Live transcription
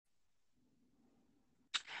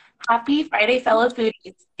Happy Friday, fellow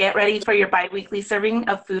foodies. Get ready for your bi-weekly serving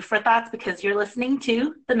of food for thoughts because you're listening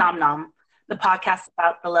to The Nom Nom, the podcast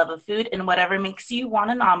about the love of food and whatever makes you want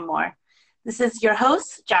to nom more. This is your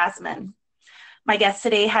host, Jasmine. My guest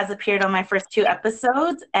today has appeared on my first two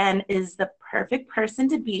episodes and is the perfect person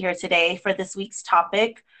to be here today for this week's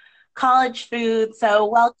topic, college food. So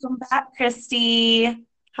welcome back, Christy.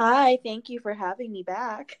 Hi, thank you for having me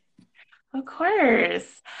back. Of course.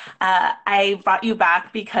 I brought you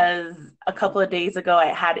back because a couple of days ago I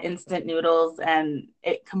had instant noodles and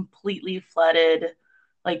it completely flooded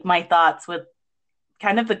like my thoughts with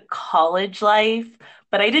kind of the college life,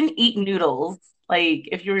 but I didn't eat noodles. Like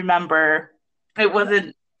if you remember, it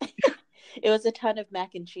wasn't It was a ton of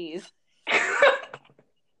mac and cheese.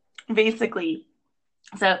 basically.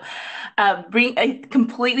 So bring I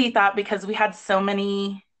completely thought because we had so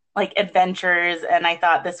many like adventures and I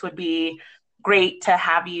thought this would be great to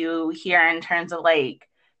have you here in terms of like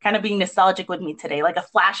kind of being nostalgic with me today, like a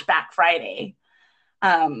flashback Friday.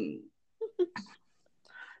 Um,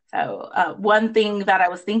 so one thing that I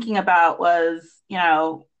was thinking about was,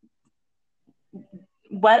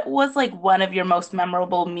 what was like one of your most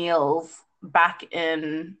memorable meals back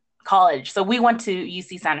in college? So we went to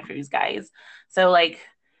UC Santa Cruz, guys. So like,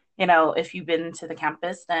 if you've been to the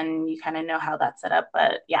campus, then you kind of know how that's set up.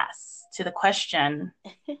 But yes, to the question,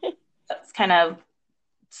 that's kind of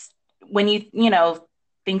when you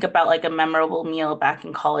think about like a memorable meal back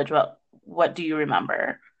in college, what do you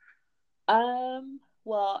remember?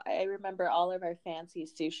 Well, I remember all of our fancy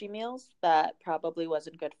sushi meals that probably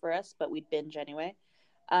wasn't good for us, but we'd binge anyway.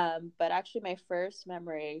 But actually my first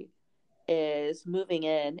memory is moving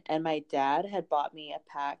in and my dad had bought me a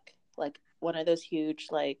pack, like one of those huge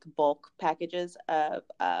like bulk packages of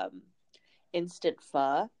instant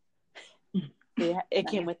pho. It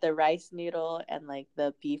came with the rice noodle and like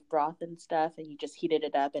the beef broth and stuff, and you just heated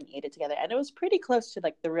it up and ate it together. And it was pretty close to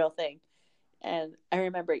like the real thing. And I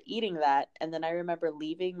remember eating that, and then I remember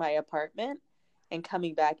leaving my apartment and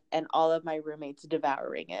coming back, and all of my roommates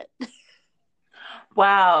devouring it.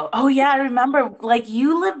 Wow. Oh yeah, I remember like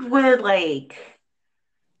you lived with like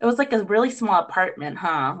it was like a really small apartment,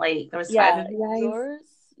 huh? Like there was five Yeah, of you guys.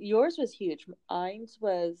 yours was huge. Mine's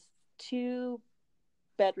was two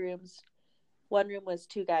bedrooms. One room was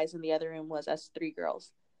two guys, and the other room was us three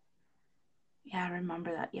girls. Yeah, I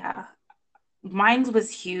remember that. Yeah. Mine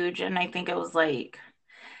was huge and I think it was like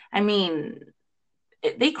I mean,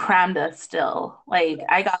 they crammed us still. Like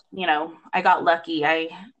I got lucky I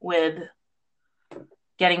with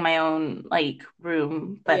getting my own like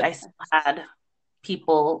room, but Yeah, I still had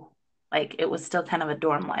people like it was still kind of a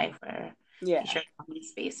dorm life where you yeah. shared common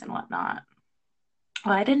space and whatnot.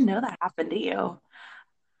 Oh, I didn't know that happened to you.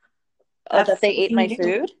 Oh, that That's they ate something my new.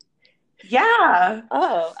 food? Yeah.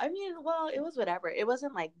 Oh, I mean, well, it was whatever. It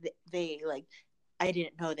wasn't like they like I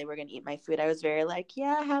didn't know they were gonna eat my food. I was very like,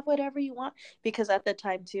 yeah, have whatever you want. Because at the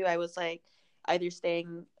time too, I was like either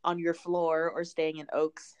staying on your floor or staying in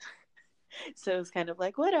Oaks. So it was kind of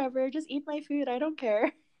like, whatever, just eat my food. I don't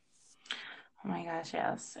care. Oh my gosh,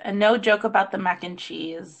 yes. And no joke about the mac and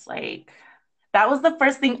cheese. Like that was the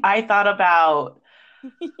first thing I thought about.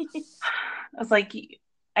 I was like,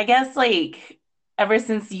 I guess like ever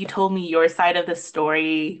since you told me your side of the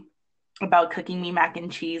story about cooking me mac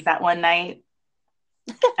and cheese that one night,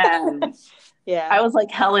 and Yeah. I was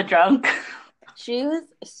like hella drunk. She was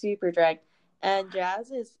super drunk. And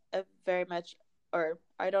Jazz is a very much, or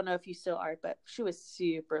I don't know if you still are, but she was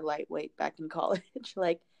super lightweight back in college.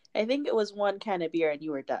 Like, I think it was one can of beer and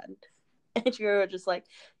you were done. And you were just like,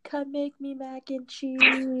 come make me mac and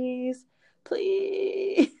cheese,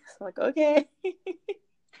 please. I'm like, okay.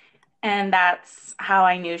 And that's how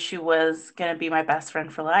I knew she was gonna be my best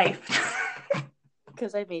friend for life.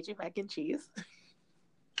 Because I made you mac and cheese.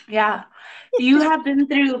 Yeah. You have been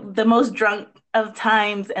through the most drunk of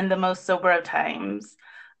times and the most sober of times.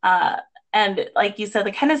 Uh, and like you said,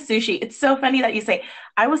 the kind of sushi, it's so funny that you say,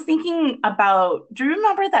 I was thinking about, do you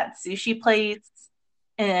remember that sushi place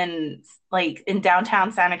in like in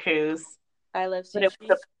downtown Santa Cruz? I love But sushi.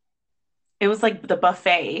 it was like the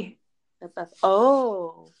buffet.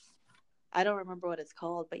 Oh, I don't remember what it's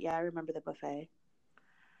called, but yeah, I remember the buffet.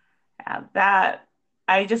 Yeah, that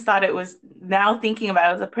I just thought it was now thinking about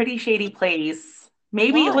it, was a pretty shady place.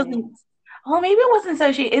 Maybe it Why? wasn't, well, maybe it wasn't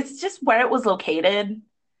so shady. It's just where it was located.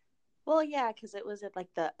 Well, yeah, because it was at like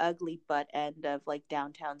the ugly butt end of like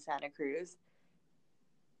downtown Santa Cruz,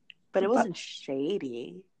 but it But wasn't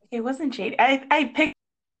shady. it wasn't shady. I picked.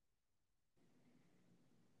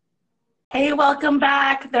 Hey, welcome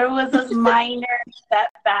back. There was this minor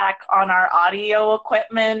setback on our audio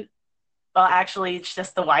equipment. Well, actually, it's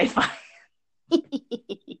just the Wi-Fi.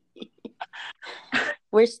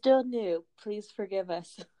 We're still new. Please forgive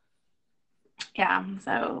us. Yeah,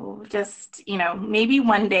 so just, maybe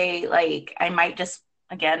one day, like, I might just,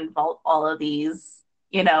 again, vault all of these,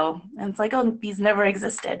 and it's like, oh, these never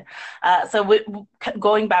existed.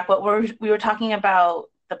 Going back, we were talking about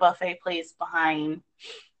the buffet place behind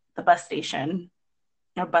the bus station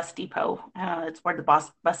or bus depot. It's where the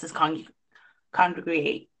buses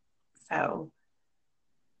congregate. So,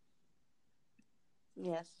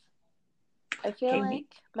 Yes. I feel okay,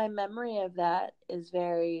 like my memory of that is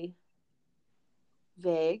very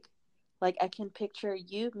vague. Like I can picture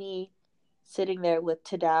you, me sitting there with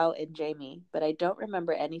Tadao and Jamie, but I don't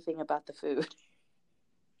remember anything about the food.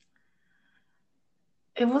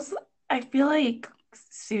 it was, I feel like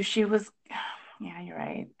sushi was, yeah, you're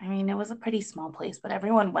right. I mean, it was a pretty small place, but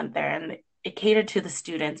everyone went there and it catered to the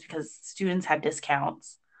students because students had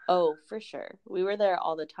discounts. Oh, for sure. We were there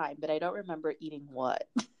all the time, but I don't remember eating what.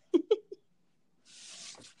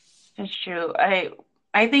 That's true. I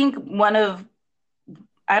think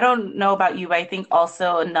I don't know about you, but I think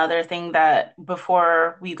also another thing that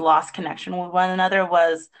before we lost connection with one another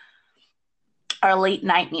was our late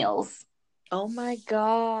night meals. Oh my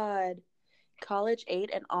God. College 8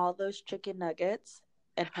 and all those chicken nuggets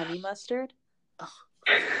and honey mustard.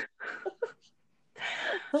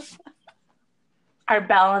 Our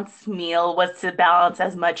balanced meal was to balance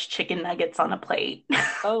as much chicken nuggets on a plate.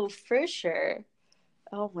 Oh, for sure.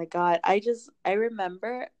 Oh my God. I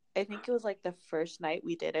remember, I think it was like the first night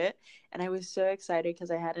we did it. And I was so excited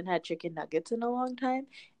because I hadn't had chicken nuggets in a long time.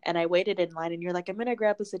 And I waited in line and you're like, I'm going to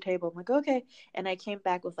grab us a table. I'm like, okay. And I came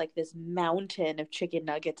back with like this mountain of chicken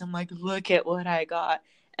nuggets. I'm like, look at what I got.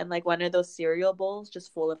 And like one of those cereal bowls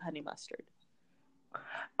just full of honey mustard.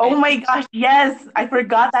 Oh And my gosh, yes. I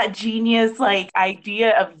forgot that genius like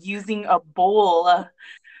idea of using a bowl I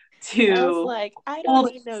was to like, I don't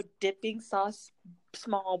hold. need no dipping sauce,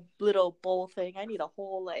 small little bowl thing. I need a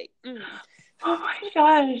whole like, Oh my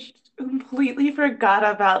gosh, completely forgot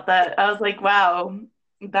about that. I was like, wow,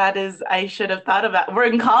 I should have thought about. We're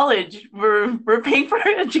in college. We're paying for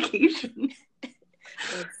our education.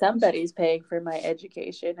 Well, somebody's paying for my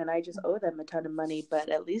education and I just owe them a ton of money, but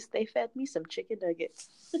at least they fed me some chicken nuggets.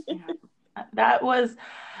 Yeah. That was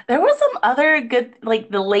there were some other good like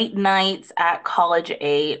the late nights at college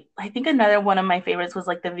 8. I think another one of my favorites was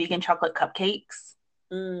like the vegan chocolate cupcakes.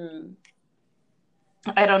 Mm.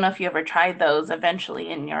 I don't know if you ever tried those eventually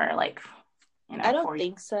in your like, I don't 40.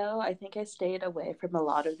 think so. I think I stayed away from a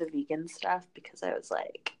lot of the vegan stuff because I was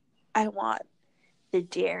like, I want the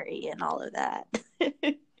dairy and all of that.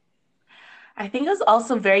 I think it was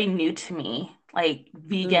also very new to me,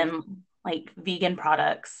 Mm. like vegan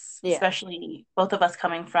products, Yeah, especially both of us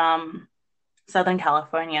coming from Southern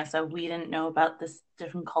California, so we didn't know about this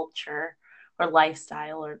different culture or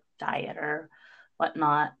lifestyle or diet or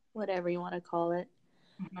whatnot. whatever you want to call it.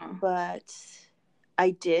 Mhm. But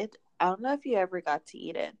I did. I don't know if you ever got to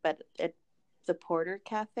eat it, but at the Porter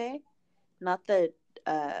Cafe, not the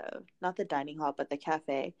not the dining hall, but the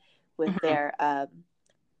cafe with Mhm. their I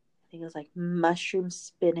think it was like mushroom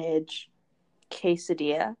spinach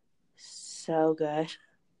quesadilla. So good.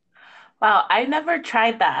 Wow, I never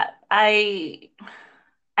tried that. I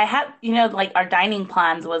had, like our dining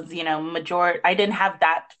plans was, I didn't have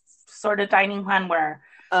that sort of dining plan where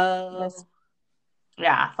this, Oh,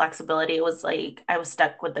 yeah, flexibility. It was like I was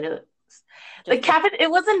stuck with the just the it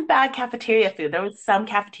wasn't bad cafeteria food. There was some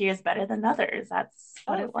cafeterias better than others. That's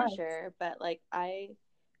what oh it for was. sure. But like I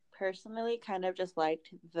personally kind of just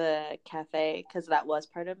liked the cafe because that was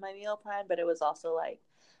part of my meal plan, but it was also like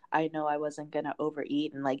I know I wasn't gonna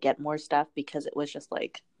overeat and like get more stuff because it was just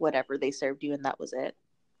like whatever they served you and that was it.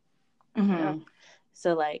 Yeah. Hmm.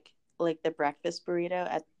 So like the breakfast burrito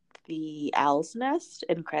at the Owl's Nest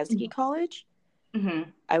in Kresge College, Hmm.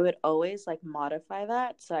 I would always like modify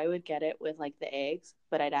that. So I would get it with like the eggs,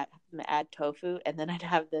 but I'd add tofu and then I'd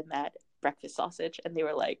have them add breakfast sausage. And they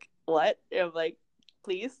were like, what? And I'm like,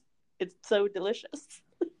 please, it's so delicious.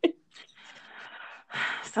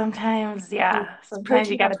 Sometimes, It's yeah. Sometimes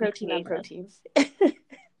you protein on gotta be protein on creative. protein.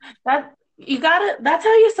 That's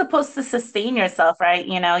how you're supposed to sustain yourself, right?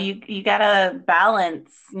 You gotta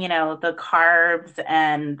balance, the carbs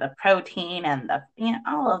and the protein and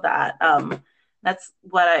all of that. That's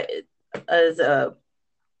is a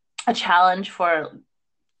challenge for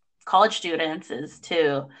college students is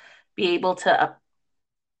to be able to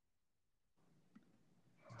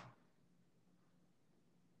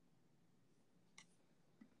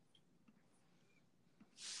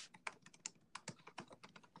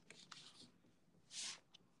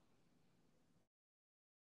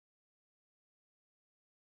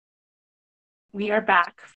We are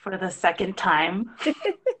back for the second time.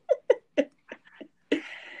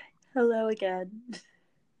 Hello again.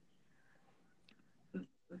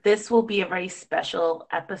 This will be a very special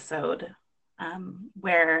episode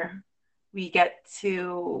where we get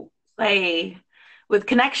to play with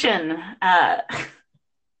connection. I,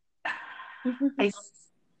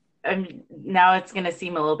 now it's going to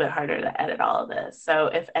seem a little bit harder to edit all of this. So,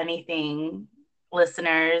 if anything,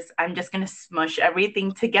 listeners, I'm just going to smush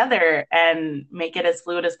everything together and make it as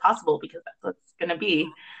fluid as possible because that's what it's going to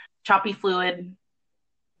be. Choppy fluid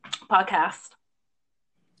podcast.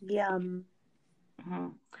 Yum. Mm-hmm.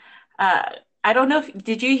 Uh, I don't know if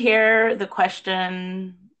did you hear the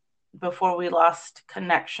question before we lost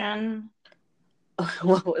connection?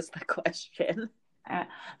 What was the question? Uh,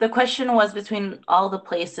 the question was between all the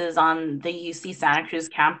places on the UC Santa Cruz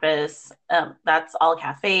campus. That's all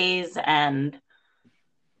cafes and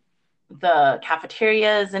the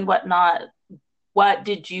cafeterias and whatnot. What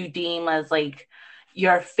did you deem as like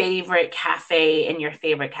your favorite cafe and your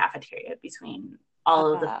favorite cafeteria between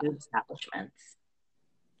all of the food establishments?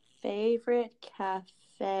 Favorite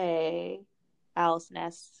cafe? Owl's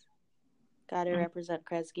Nest. Gotta represent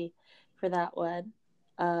Kresge for that one.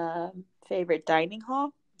 Favorite dining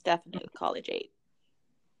hall? Definitely College 8.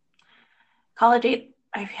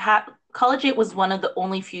 College 8 was one of the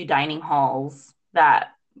only few dining halls that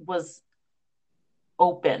was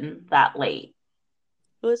open that late.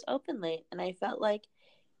 It was open late, and I felt like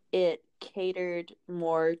it catered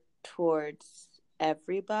more towards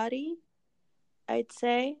everybody, I'd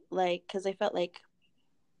say. Like, because I felt like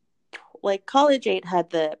College 8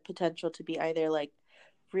 had the potential to be either like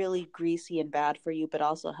really greasy and bad for you, but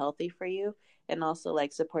also healthy for you, and also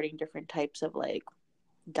like supporting different types of like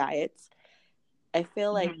diets. I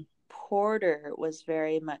feel like Porter was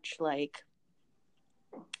very much like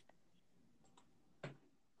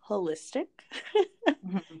holistic.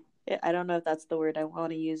 I don't know if that's the word I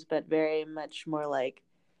want to use, but very much more like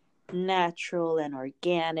natural and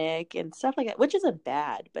organic and stuff like that, which isn't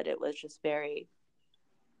bad, but it was just very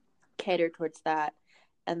catered towards that.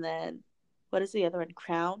 And then what is the other one?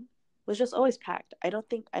 Crown was just always packed. I don't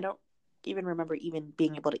even remember even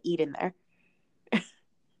being able to eat in there.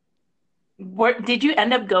 Did you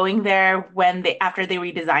end up going there when after they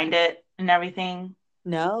redesigned it and everything?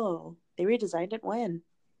 No, they redesigned it when?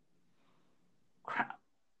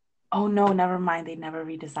 Oh no, never mind. They never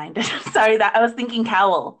redesigned it. Sorry, that I was thinking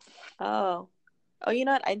Cowl. Oh, you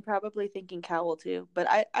know what? I'm probably thinking Cowl too, but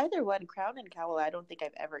either one, Crown and Cowl, I don't think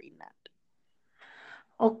I've ever eaten that.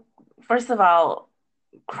 Well, first of all,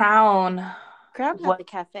 Crown Had the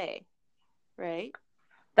cafe, right?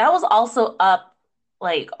 That was also up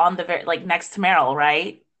like on the very like next to Merrill,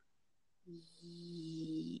 right?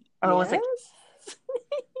 Or was it? Yes.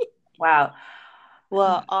 Wow.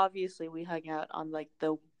 Well, obviously we hung out on like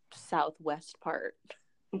the southwest part.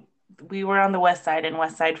 We were on the west side and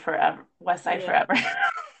west side forever. West side forever.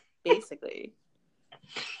 Basically.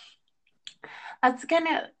 That's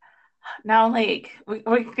gonna now like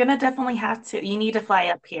we're gonna definitely have to. You need to fly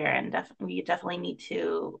up here and you definitely need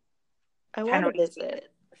to. I want to visit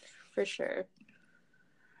for sure.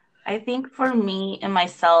 I think for me and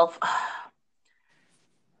myself,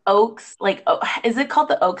 Oaks, like, is it called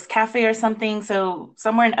the Oaks Cafe or something? So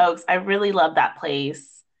somewhere in Oaks, I really love that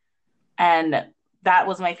place. And that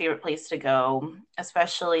was my favorite place to go,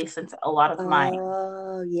 especially since a lot of my.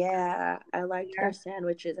 Oh, yeah. I liked their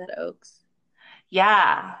sandwiches at Oaks.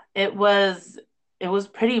 Yeah, it was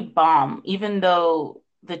pretty bomb, even though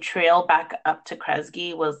the trail back up to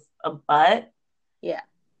Kresge was a butt. Yeah.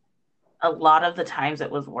 A lot of the times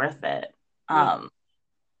it was worth it.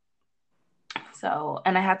 So,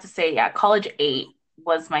 and I have to say, yeah, College 8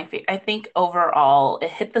 was my favorite. I think overall it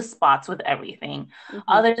hit the spots with everything.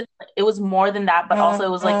 It was more than that, but also it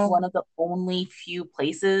was like one of the only few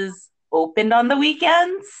places opened on the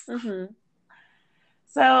weekends.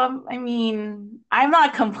 So, I mean, I'm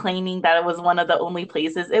not complaining that it was one of the only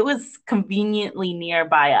places. It was conveniently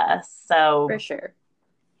nearby us. So, for sure.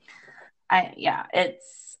 I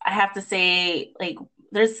have to say, like,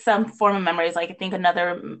 there's some form of memories. Like, I think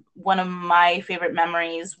another one of my favorite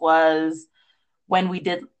memories was when we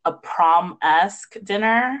did a prom-esque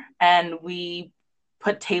dinner and we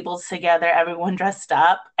put tables together, everyone dressed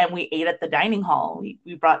up, and we ate at the dining hall.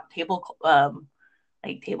 We brought tablecloths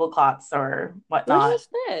or whatnot. When was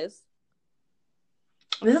this?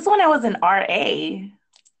 This is when I was an RA.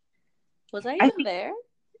 Was I even there?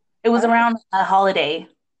 It was around a holiday.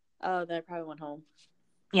 Oh, then I probably went home.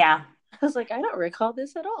 Yeah. I was like, I don't recall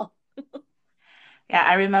this at all. Yeah,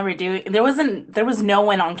 I remember there was no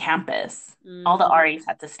one on campus. All the Mm, RAs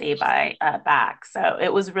had to stay back. So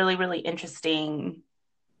it was really, really interesting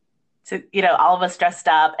to, all of us dressed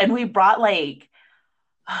up. And we brought like,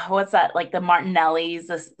 what's that? Like the Martinellis,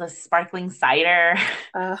 the sparkling cider,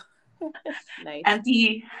 uh, nice.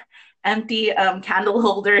 empty, empty candle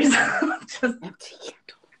holders. Just Empty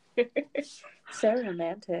candle. So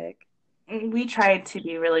romantic. we tried to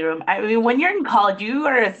be really I mean, when you're in college, you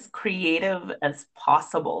are as creative as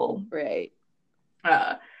possible. Right.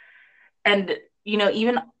 Uh, and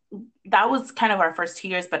even that was kind of our first 2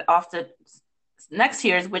 years, but off the next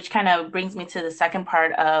years, which kind of brings me to the second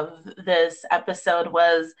part of this episode,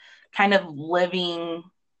 was kind of living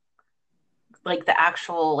like the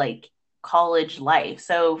actual like college life.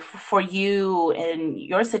 So for you in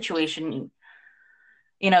your situation,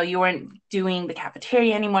 you weren't doing the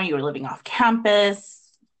cafeteria anymore, you were living off campus.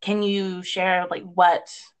 Can you share like what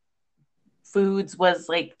foods was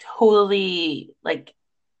like totally like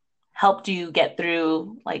helped you get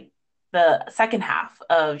through like the second half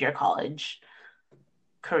of your college Hmm.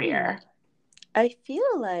 career? I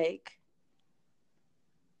feel like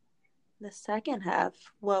the second half,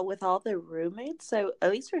 well, with all the roommates, so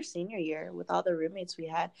at least for senior year, with all the roommates we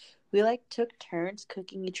had, we like took turns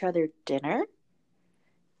cooking each other dinner.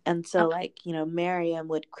 And so Okay. like, Miriam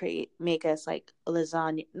would make us like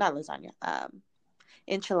lasagna, not lasagna,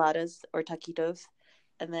 enchiladas or taquitos.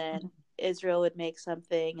 And then Israel would make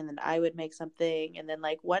something, and then I would make something. And then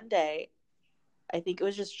like one day, I think it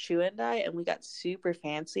was just Chu and I, and we got super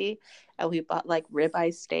fancy, and we bought like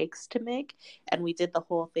ribeye steaks to make, and we did the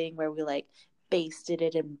whole thing where we like basted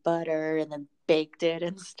it in butter and then baked it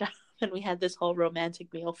and stuff, and we had this whole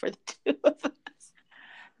romantic meal for the two of us.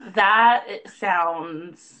 That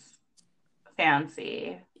sounds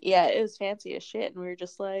fancy. Yeah, it was fancy as shit, and we were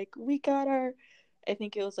just like, we got our. I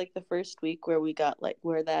think it was like the first week where we got like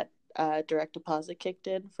where that direct deposit kicked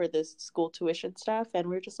in for this school tuition stuff, and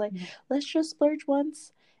we were just like, let's just splurge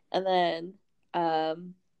once, and then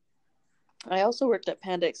um I also worked at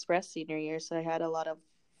Panda Express senior year, so I had a lot of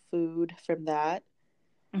food from that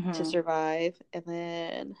to Mm-hmm. survive. And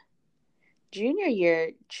then junior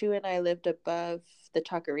year, Chu and I lived above the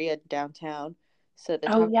Taqueria downtown. So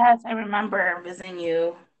Oh yes, I remember visiting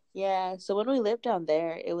you. yeah, so when we lived down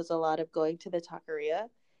there, it was a lot of going to the Taqueria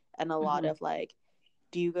and a lot Mm-hmm. of like,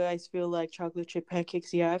 do you guys feel like chocolate chip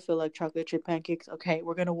pancakes? Yeah, I feel like chocolate chip pancakes. Okay,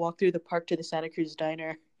 we're gonna walk through the park to the Santa Cruz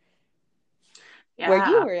Diner where you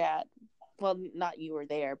Yeah, were at. Well, not you were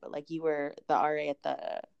there, but like you were the RA at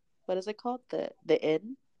the what is it called? The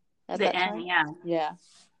inn at the that end. time? Yeah. Yeah.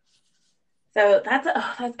 So that's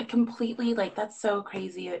a completely like that's so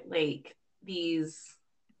crazy. Like these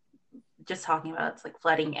just talking about it's like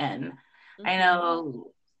flooding in. I Mm-hmm.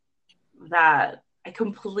 know that I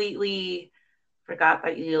completely forgot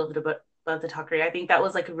that you lived above the Tuckery. I think that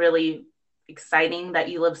was like really exciting that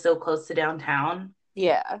you live so close to downtown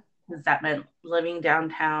Yeah. because that meant living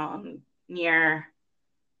downtown near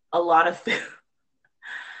a lot of food.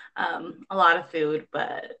 A lot of food.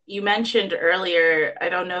 But you mentioned earlier, I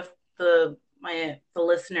don't know if the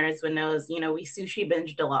listeners would know is we sushi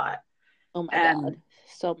binged a lot, Oh my and God.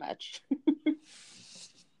 So much.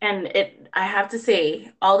 I have to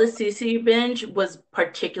say all the sushi binge was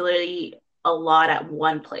particularly a lot at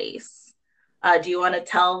one place. Do you want to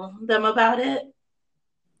tell them about it?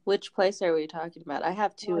 Which place are we talking about? I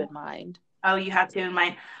have two in mind. Oh, you have to in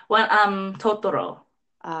mind. Well, Totoro.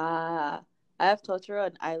 Ah, I have Totoro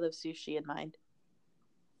and I Love Sushi in mind.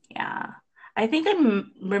 Yeah. I think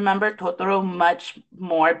remember Totoro much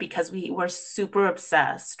more because we were super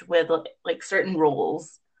obsessed with like certain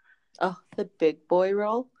rolls. Oh, the big boy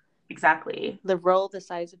roll. Exactly. The roll the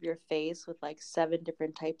size of your face with like seven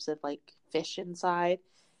different types of like fish inside,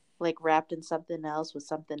 like wrapped in something else with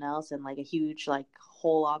something else, and like a huge like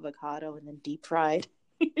whole avocado and then deep fried.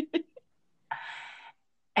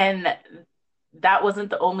 And that wasn't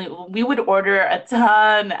the only we would order a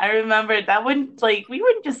ton. I remember that wouldn't like we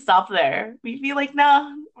wouldn't just stop there. We'd be like,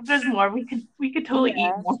 no, there's more. We could totally eat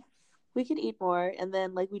Yeah. more. We could eat more, and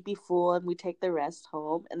then like we'd be full and we'd take the rest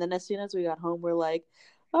home, and then as soon as we got home we're like,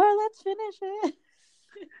 oh, let's finish it.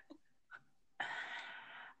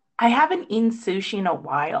 I haven't eaten sushi in a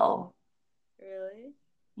while. Really?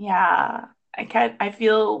 Yeah. I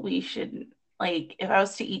feel we should like if I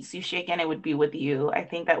was to eat sushi again, it would be with you. I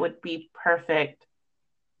think that would be perfect.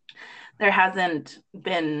 There hasn't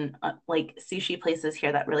been like sushi places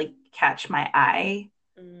here that really catch my eye.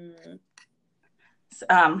 Mm.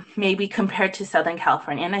 Maybe compared to Southern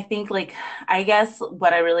California. And I think like I guess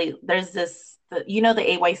what I really there's the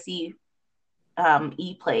AYC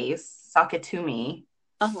E place, Sakatumi.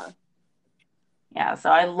 Uh-huh. Yeah, so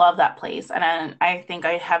I love that place. And I think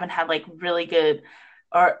I haven't had like really good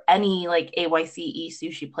or any like AYCE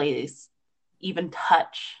sushi place even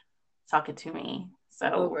touch Sakatumi. Oh,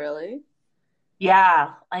 So really?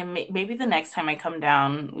 yeah, maybe the next time I come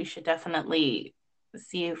down, we should definitely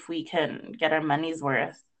see if we can get our money's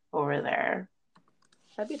worth over there.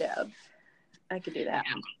 I'd be down. I could do that.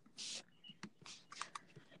 Yeah.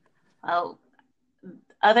 Well,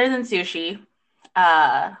 other than sushi,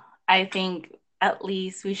 I think at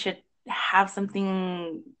least we should have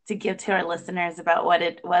something to give to our listeners about what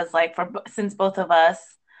it was like for since both of us,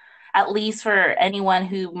 at least for anyone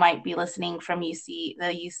who might be listening from the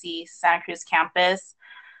UC Santa Cruz campus.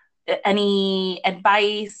 Any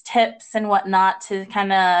advice, tips, and whatnot to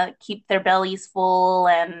kind of keep their bellies full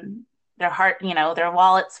and their heart, their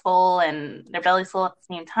wallets full and their bellies full at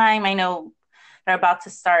the same time. I know they're about to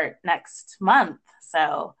start next month,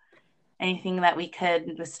 so anything that we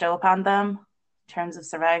could bestow upon them in terms of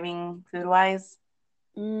surviving food wise?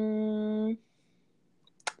 Mm.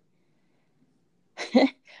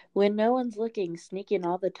 When no one's looking, sneak in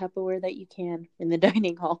all the Tupperware that you can in the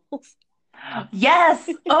dining halls. Yes.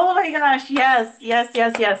 Oh my gosh. Yes. Yes.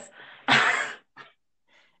 Yes. Yes.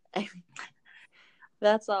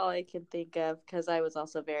 That's all I can think of because I was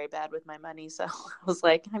also very bad with my money. So I was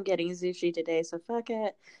like, I'm getting sushi today, so fuck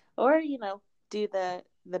it. Or, do the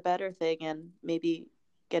better thing and maybe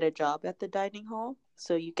get a job at the dining hall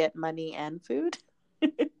so you get money and food.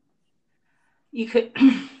 You could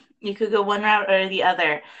you could go one route or the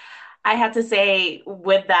other. I have to say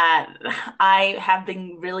with that, I have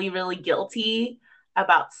been really, really guilty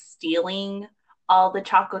about stealing all the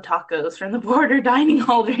Choco Tacos from the border dining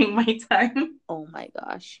hall during my time. Oh my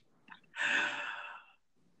gosh.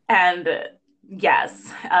 And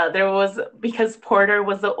yes, there was because Porter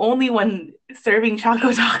was the only one serving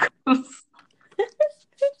Choco Tacos.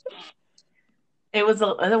 It was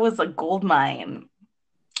a gold mine.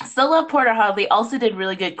 Still love Porter Hall. They also did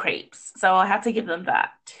really good crepes, so I have to give them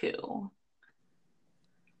that too.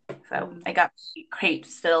 So I got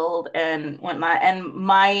crepes filled and whatnot. And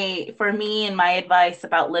for me and my advice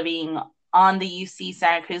about living on the UC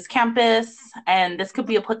Santa Cruz campus, and this could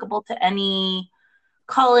be applicable to any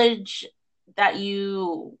college that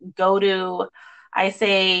you go to, I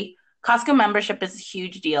say Costco membership is a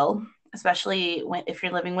huge deal, especially if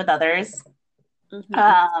you're living with others.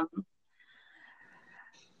 Mm-hmm.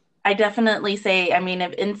 I definitely say, I mean,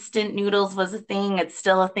 if instant noodles was a thing, it's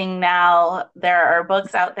still a thing now. There are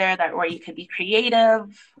books out there where you could be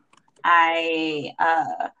creative. I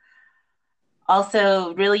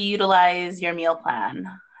also really utilize your meal plan.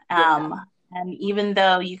 Yeah. And even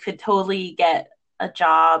though you could totally get a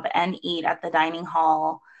job and eat at the dining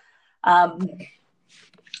hall, a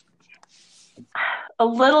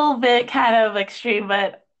little bit kind of extreme,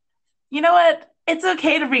 but you know what? It's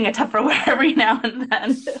okay to bring a Tupperware every now and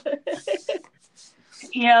then.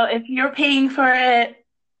 If you're paying for it,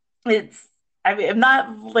 I'm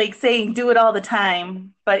not like saying do it all the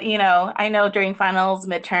time, but I know during finals,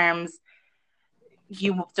 midterms,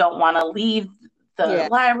 you don't want to leave the Yeah.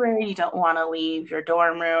 library, you don't want to leave your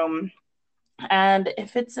dorm room. And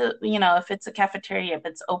if it's a cafeteria, if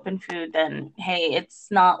it's open food, then hey, it's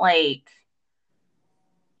not like,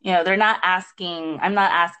 I'm not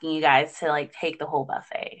asking you guys to like take the whole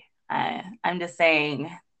buffet. I'm just saying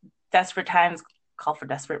desperate times call for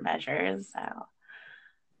desperate measures. So.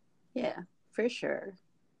 Yeah, for sure.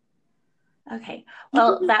 Okay.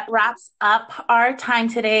 Well, that wraps up our time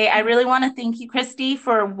today. I really want to thank you, Christy,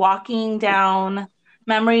 for walking down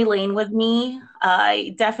memory lane with me.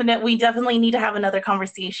 We definitely need to have another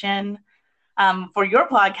conversation for your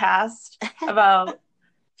podcast about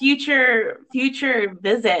future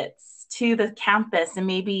visits to the campus, and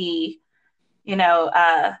maybe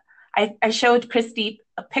I showed Christy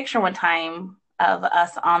a picture one time of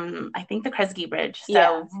us on, I think, the Kresge Bridge.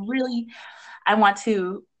 So really, I want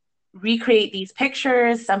to recreate these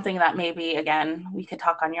pictures, something that maybe, again, we could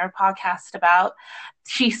talk on your podcast about.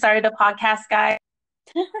 She started a podcast, guys.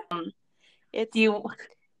 It's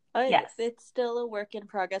Yes. It's still a work in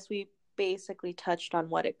progress. We basically touched on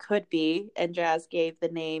what it could be, and Jazz gave the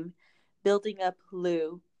name Building Up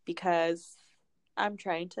Lou because I'm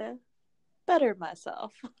trying to better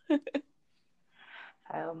myself.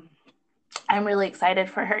 I'm really excited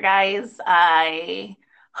for her, guys. I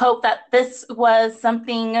hope that this was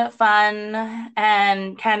something fun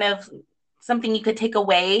and kind of something you could take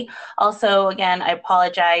away. Also, again, I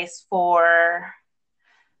apologize for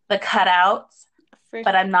the cutouts,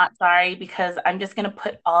 but I'm not sorry because I'm just going to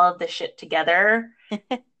put all of this shit together.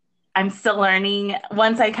 I'm still learning.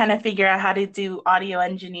 Once I kind of figure out how to do audio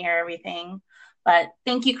engineer everything, But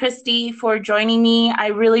thank you, Christy, for joining me. I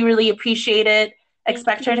really, really appreciate it. Thank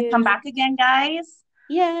Expect her to come you. back again, guys.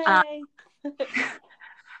 Um, Yay.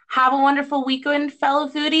 have a wonderful weekend, fellow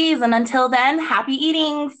foodies. And until then, happy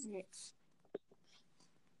eatings.